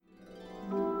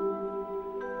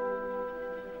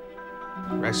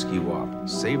Rescue Wop.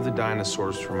 Save the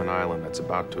dinosaurs from an island that's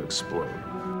about to explode.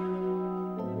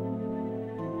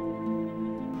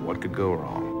 What could go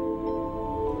wrong?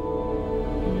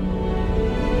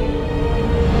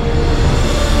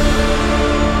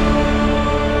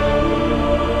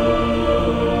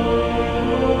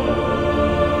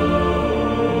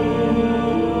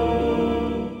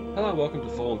 Hello, welcome to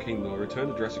Fallen Kingdom. We return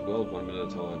to Jurassic World 1 minute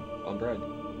at a time. I'm Brad.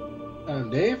 I'm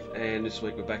Dave. And this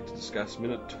week we're back to discuss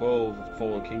minute 12 of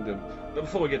Fallen Kingdom. But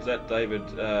before we get to that, David,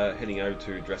 heading over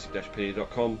to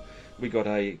Jurassic-PD.com, we got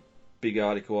a big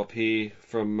article up here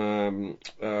from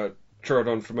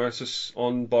Troodon Formosus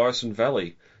on Bison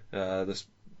Valley, this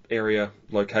area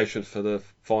location for the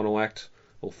final act,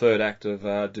 or third act of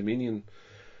Dominion.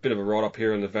 Bit of a write-up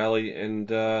here in the valley, and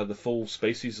the full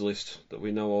species list that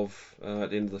we know of at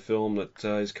the end of the film that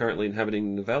is currently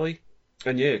inhabiting the valley.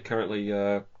 And yeah, currently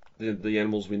the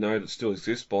animals we know that still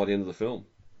exist by the end of the film.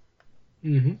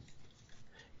 Mm-hmm.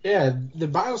 Yeah, the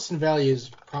Bison Valley is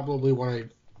probably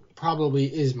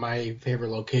is my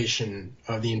favorite location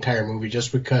of the entire movie,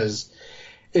 just because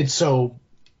it's so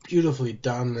beautifully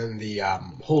done, and the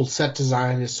whole set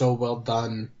design is so well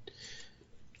done.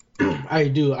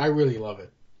 I really love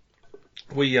it.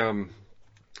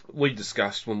 We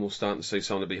discussed when we were starting to see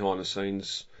some of the behind the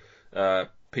scenes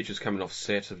pictures coming off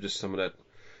set of just some of that,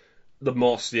 the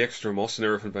moss, the extra moss and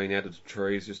everything being added to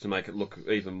trees just to make it look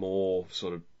even more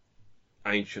sort of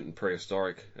ancient and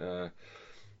prehistoric.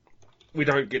 We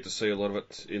don't get to see a lot of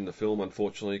it in the film,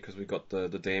 unfortunately, because we've got the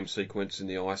dam sequence in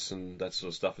the ice and that sort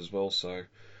of stuff as well. So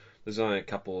there's only a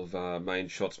couple of main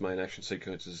action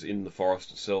sequences in the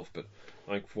forest itself. But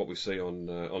I think what we see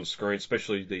on screen,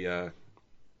 especially the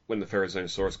when the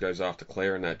Therizinosaurus goes after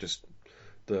Claire and that, just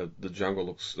the jungle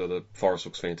looks, the forest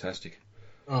looks fantastic.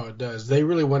 Oh, it does. They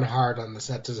really went hard on the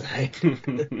set design.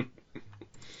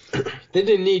 They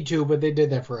didn't need to, but they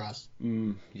did that for us.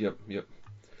 Yep.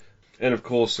 And of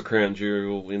course, the crown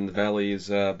jewel in the valley is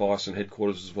Bison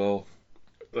headquarters as well.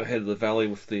 The head of the valley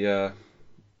with the...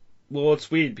 well,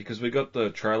 it's weird because we got the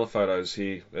trailer photos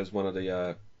here as one of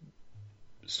the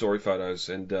story photos,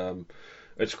 and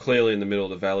it's clearly in the middle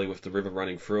of the valley with the river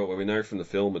running through it, where we know from the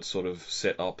film it's sort of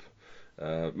set up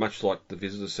much like the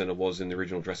visitor centre was in the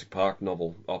original Jurassic Park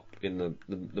novel, up in the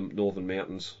northern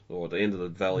mountains, or at the end of the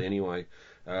valley anyway,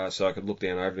 so I could look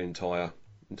down over the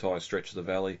entire stretch of the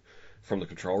valley from the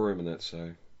control room and that.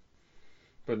 So,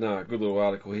 but no, good little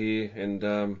article here, and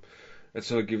it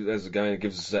sort of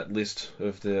gives us that list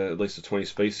of at least the 20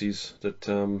 species that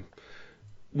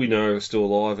we know are still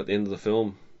alive at the end of the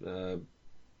film.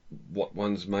 What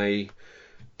ones may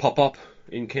pop up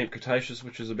in Camp Cretaceous,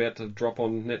 which is about to drop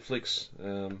on Netflix.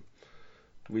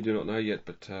 We do not know yet,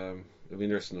 but it'll be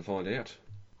interesting to find out.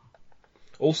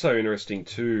 Also interesting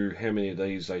too, how many of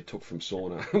these they took from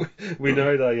sauna. We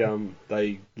know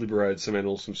they liberated some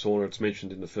animals from sauna. It's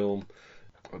mentioned in the film.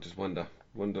 I just wonder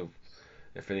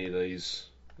if any of these.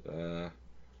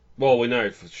 Well, we know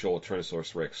for sure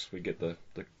Tyrannosaurus Rex. We get the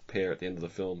pair at the end of the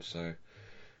film, so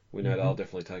we know they'll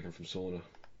definitely take them from sauna.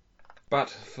 But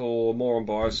for more on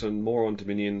Bison, more on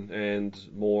Dominion, and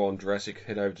more on Jurassic,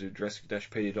 head over to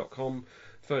Jurassic-PD.com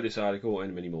for this article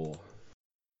and many more.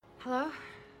 Hello?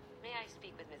 May I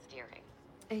speak with Miss Deering?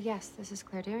 Yes, this is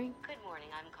Claire Deering. Good morning.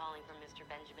 I'm calling from Mr.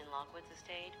 Benjamin Lockwood's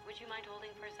estate. Would you mind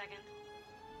holding for a second?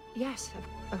 Yes,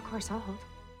 of course, I'll hold.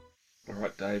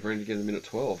 Alright, Dave, ready to get to minute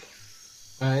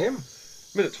 12. I am.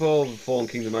 Minute 12 of Fallen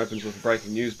Kingdom opens with a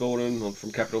breaking news bulletin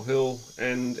from Capitol Hill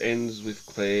and ends with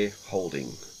Claire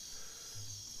holding.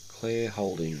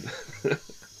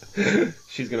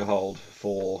 She's going to hold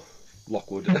for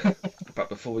Lockwood. But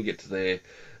before we get to there,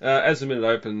 as the minute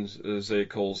opens, Zia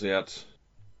calls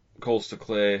to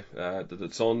Claire that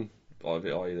it's on, i.e.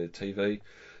 the TV.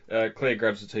 Claire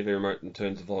grabs the TV remote and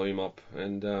turns the volume up.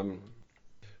 And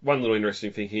one little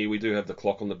interesting thing here, we do have the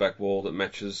clock on the back wall that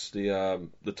matches the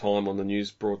time on the news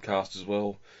broadcast as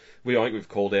well. I think we've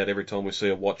called out every time we see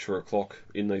a watch or a clock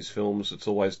in these films, it's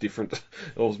always different.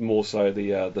 Or more so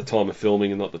the time of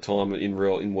filming and not the time in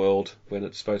world when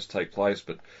it's supposed to take place,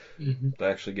 but they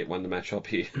actually get one to match up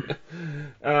here.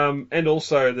 And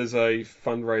also there's a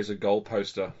fundraiser goal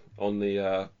poster on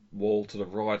the wall to the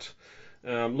right.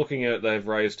 Looking at it, they've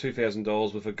raised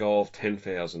 $2,000 with a goal of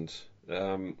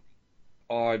 $10,000.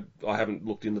 I haven't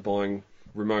looked into buying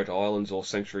remote islands or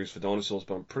sanctuaries for dinosaurs,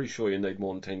 but I'm pretty sure you need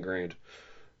more than 10 grand.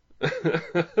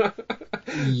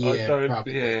 Yeah,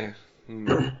 probably.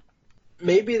 Yeah.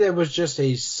 Maybe there was just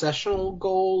a sessional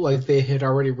goal, like they had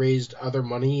already raised other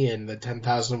money and the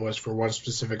 10,000 was for one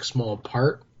specific small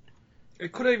part.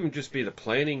 It could even just be the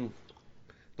planning.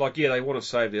 Like, yeah, they want to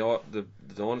save the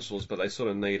dinosaurs, but they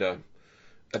sort of need a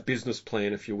a business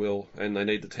plan, if you will, and they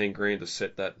need the 10 grand to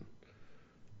set that,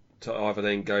 to either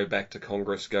then go back to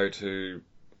Congress, go to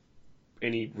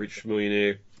any rich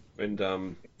millionaire and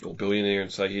or billionaire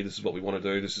and say, here, this is what we want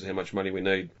to do, this is how much money we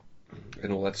need,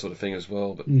 and all that sort of thing as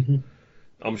well. But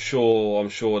I'm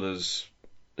sure there's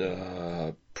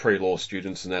pre-law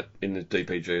students and that in the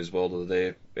DPG as well that are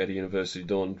there at a university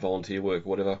doing volunteer work,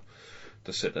 whatever,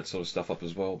 to set that sort of stuff up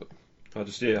as well. But I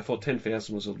thought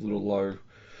 10,000 was a little low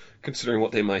considering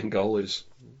what their main goal is.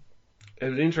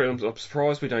 And interesting, I'm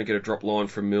surprised we don't get a drop line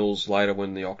from Mills later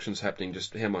when the auction's happening,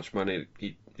 just how much money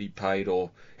he paid or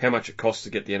how much it costs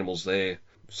to get the animals there.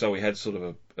 So we had sort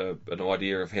of an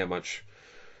idea of how much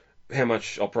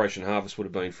Operation Harvest would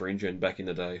have been for InGen back in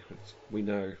the day. We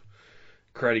know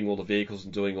creating all the vehicles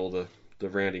and doing all the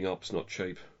rounding up's not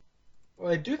cheap.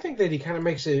 Well, I do think that he kind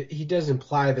of he does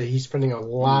imply that he's spending a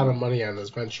lot of money on this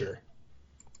venture.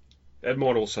 That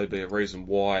might also be a reason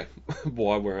why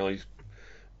we're only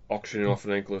auctioning off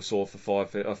an Ankylosaur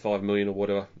for 5 million or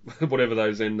whatever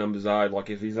those end numbers are. Like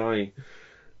if he's only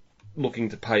looking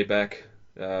to pay back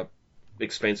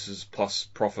expenses plus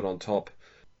profit on top,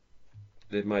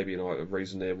 there may be a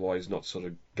reason there why he's not sort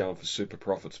of going for super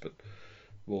profits. But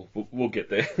we'll get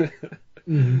there.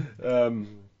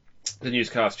 The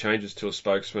newscast changes to a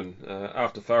spokesman.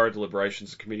 After thorough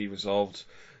deliberations, the committee resolved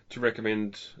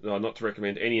not to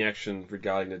recommend any action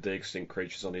regarding the de-extinct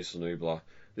creatures on Isla Nublar.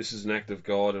 This is an act of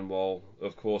God, and while,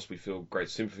 of course, we feel great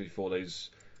sympathy for these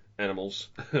animals,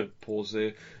 pause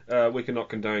there, we cannot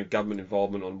condone government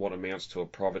involvement on what amounts to a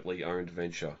privately owned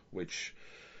venture, which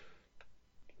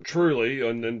truly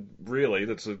and really,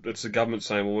 that's the government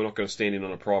saying, well, we're not going to stand in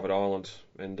on a private island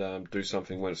and do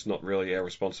something when it's not really our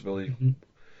responsibility.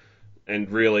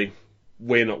 And really,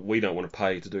 we don't want to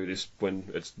pay to do this when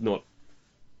it's not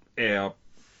our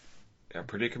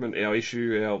predicament, our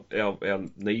issue, our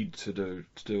need to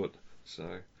do it.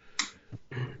 So,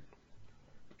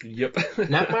 yep.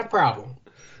 Not my problem.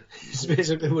 It's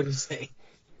basically what he's saying.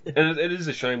 And it is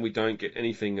a shame we don't get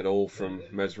anything at all from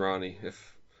Masrani.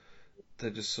 If they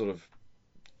just sort of,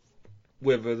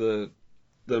 whether the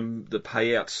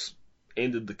payouts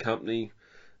ended the company.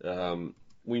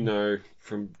 We know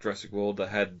from Jurassic World they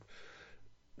had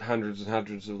hundreds and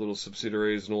hundreds of little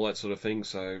subsidiaries and all that sort of thing,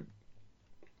 so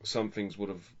some things would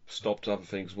have stopped, other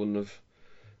things wouldn't have.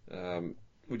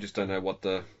 We just don't know what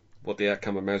the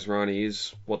outcome of Masrani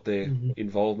is, what their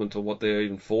involvement or what their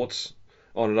even thoughts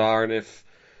on it are, and if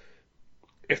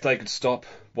they could stop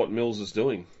what Mills is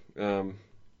doing, or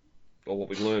what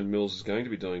we learned Mills is going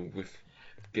to be doing with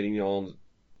getting on.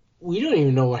 We don't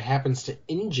even know what happens to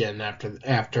InGen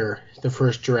after the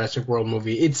first Jurassic World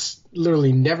movie. It's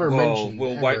literally never mentioned.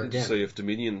 We'll wait and see if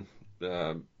Dominion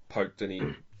poked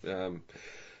any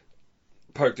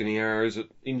arrows at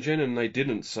InGen, and they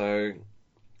didn't. So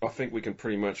I think we can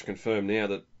pretty much confirm now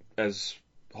that, as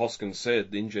Hoskins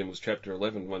said, InGen was Chapter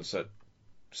 11 once that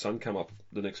sun came up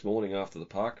the next morning after the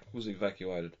park was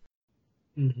evacuated.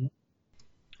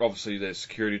 Obviously, their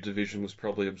security division was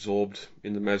probably absorbed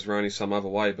in the Masrani some other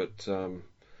way, but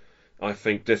I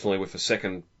think definitely with a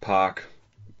second park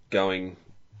going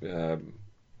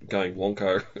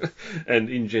wonko and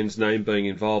InGen's name being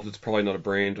involved, it's probably not a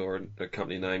brand or a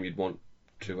company name you'd want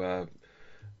to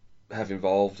have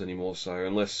involved anymore. So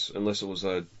unless it was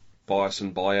a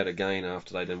Bison buyout again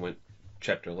after they then went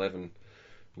Chapter 11,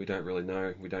 we don't really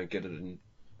know. We don't get it in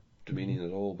Dominion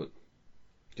at all, but.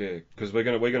 Yeah, because we're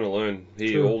gonna learn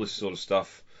here. True. All this sort of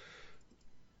stuff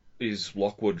is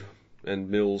Lockwood and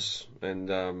Mills and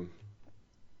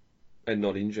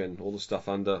not InGen. All the stuff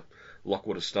under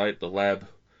Lockwood Estate, the lab.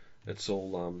 It's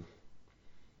all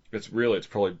it's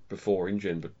probably before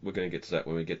InGen, but we're going to get to that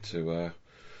when we get to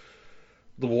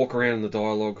the walk around and the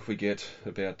dialogue we get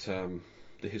about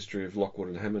the history of Lockwood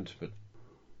and Hammond. But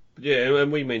yeah,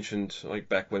 and we mentioned like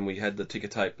back when we had the ticker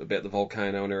tape about the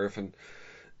volcano and everything,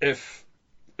 if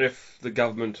the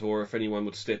government or if anyone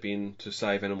would step in to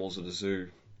save animals at a zoo,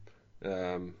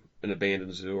 an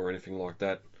abandoned zoo or anything like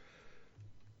that,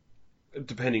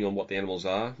 depending on what the animals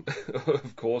are,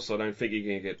 of course, I don't think you're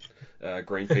going to get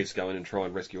Greenpeace going and try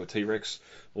and rescue a T-Rex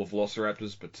or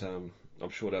velociraptors, but I'm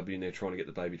sure they'll be in there trying to get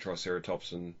the baby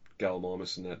Triceratops and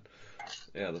Gallimimus and that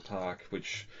out of the park,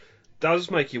 which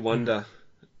does make you wonder.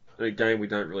 Again, we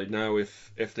don't really know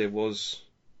if there was,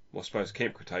 well, I suppose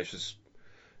Camp Cretaceous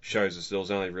shows us there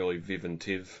was only really Viv and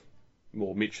Tiv,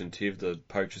 more Mitch and Tiv, the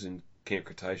poachers in Camp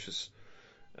Cretaceous.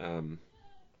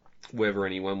 Whether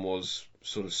anyone was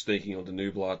sort of sneaking onto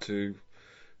Nublar to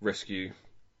rescue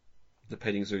the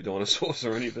petting zoo dinosaurs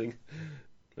or anything,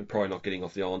 and probably not getting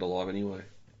off the island alive anyway.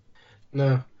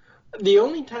 No. The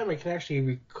only time I can actually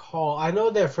recall, I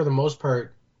know that for the most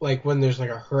part, like when there's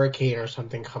like a hurricane or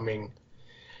something coming,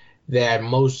 that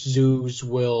most zoos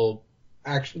will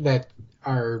actually that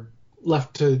are it's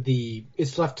left to the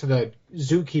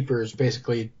zookeepers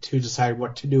basically to decide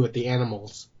what to do with the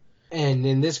animals. And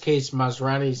in this case,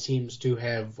 Masrani seems to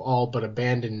have all but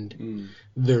abandoned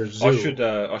their zoo.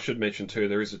 I should mention too,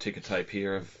 there is a ticker tape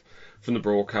here from the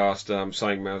broadcast saying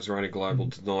Masrani Global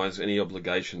denies any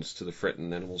obligations to the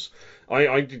threatened animals.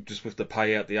 I just with the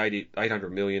payout, the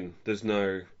 800 million, there's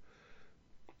no.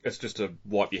 It's just to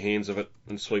wipe your hands of it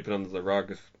and sweep it under the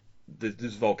rug.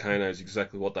 This volcano is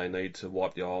exactly what they need to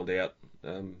wipe the island out,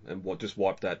 and just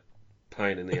wipe that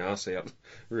pain in the arse out,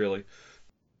 really.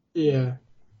 Yeah.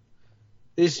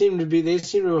 They seem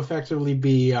to effectively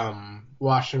be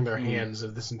washing their hands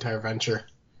of this entire venture.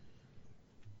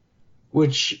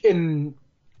 Which, in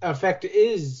effect,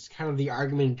 is kind of the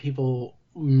argument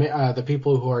the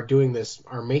people who are doing this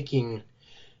are making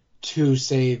to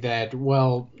say that,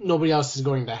 well, nobody else is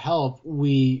going to help.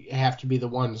 We have to be the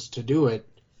ones to do it.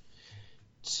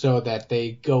 So that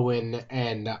they go in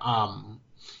and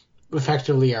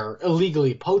effectively are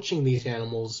illegally poaching these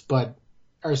animals, but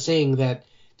are saying that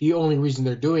the only reason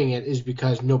they're doing it is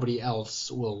because nobody else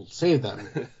will save them.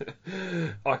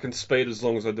 I can speed as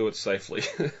long as I do it safely.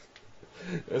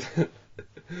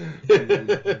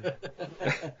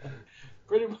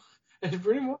 Pretty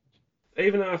much.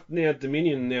 Even after now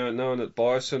Dominion, now knowing that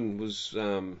Bison was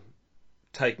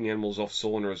taking animals off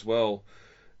sauna as well,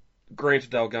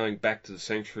 granted they were going back to the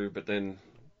sanctuary, but then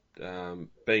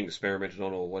being experimented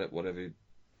on or whatever,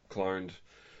 cloned,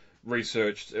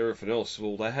 researched, everything else.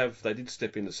 Well, they did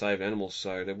step in to save animals,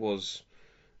 so there was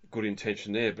good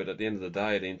intention there. But at the end of the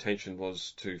day, the intention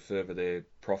was to further their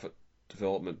profit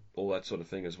development, all that sort of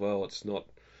thing as well. That's not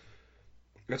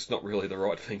really the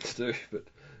right thing to do. But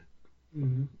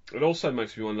it also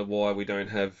makes me wonder why we don't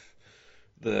have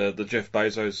the Jeff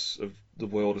Bezos of the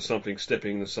world or something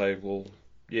stepping in to say, well,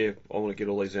 yeah, I want to get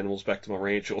all these animals back to my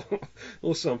ranch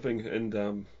or something,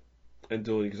 and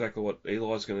doing exactly what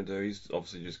Eli's going to do. He's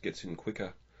obviously just gets in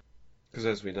quicker. Because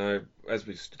as we know, as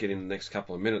we get in the next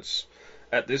couple of minutes,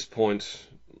 at this point,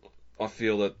 I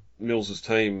feel that Mills's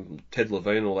team, Ted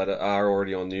Levine, all that are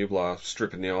already on Nublar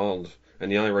stripping the island,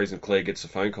 and the only reason Claire gets a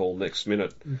phone call next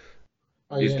minute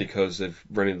is because they've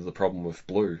run into the problem with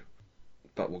Blue.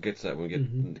 But we'll get to that when we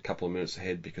get a couple of minutes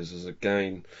ahead, because there's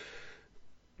again,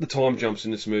 the time jumps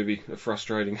in this movie are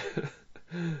frustrating.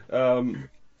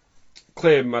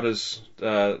 Claire mutes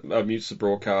the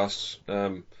broadcast,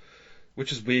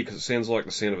 which is weird because it sounds like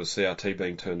the sound of a CRT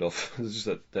being turned off. It's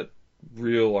just that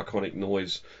real iconic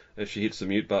noise as she hits the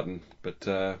mute button.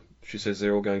 But she says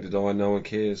they're all going to die and no one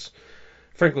cares.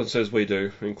 Franklin says we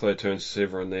do, and Claire turns to see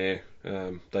everyone there.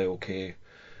 They all care.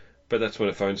 But that's when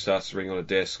her phone starts to ring on a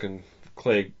desk, and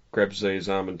Claire grabs Z's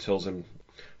arm and tells him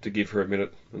to give her a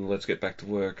minute and let's get back to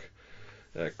work.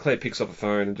 Claire picks up a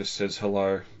phone and just says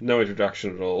hello. No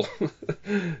introduction at all.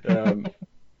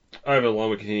 Over the line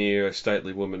we can hear a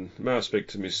stately woman. May I speak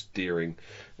to Miss Deering?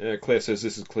 Claire says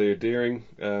this is Claire Deering.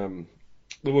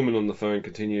 The woman on the phone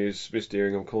continues, Miss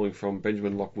Deering, I'm calling from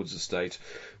Benjamin Lockwood's estate.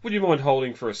 Would you mind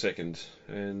holding for a second?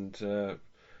 And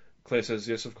Claire says,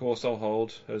 yes, of course, I'll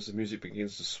hold, as the music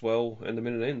begins to swell and the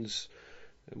minute ends.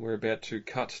 And we're about to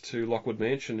cut to Lockwood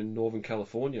Mansion in Northern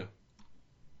California.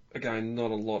 Again,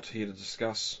 not a lot here to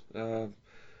discuss in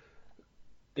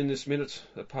this minute,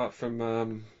 apart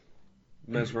from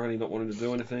Masrani not wanting to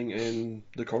do anything and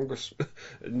the Congress,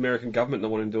 American government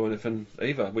not wanting to do anything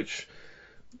either, which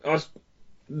I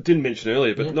didn't mention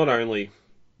earlier, but not only,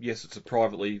 yes, it's a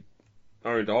privately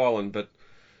owned island, but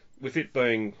with it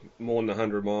being more than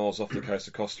 100 miles off the coast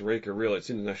of Costa Rica, really it's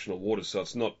international waters, so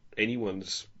it's not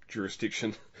anyone's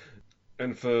jurisdiction.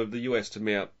 And for the US to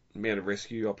mount a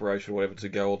rescue operation or whatever to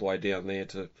go all the way down there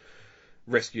to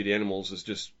rescue the animals is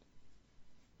just...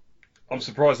 I'm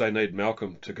surprised they need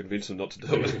Malcolm to convince them not to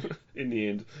do it in the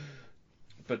end.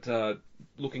 But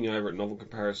looking over at novel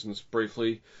comparisons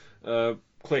briefly,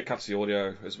 Claire cuts the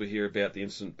audio as we hear about the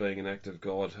incident being an act of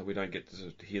God. We don't get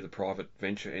to hear the private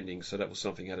venture ending, so that was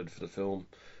something added for the film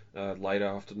later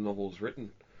after the novel was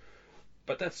written.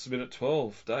 But that's minute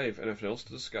 12. Dave, anything else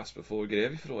to discuss before we get out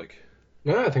of here for the week?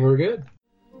 No, I think we're good.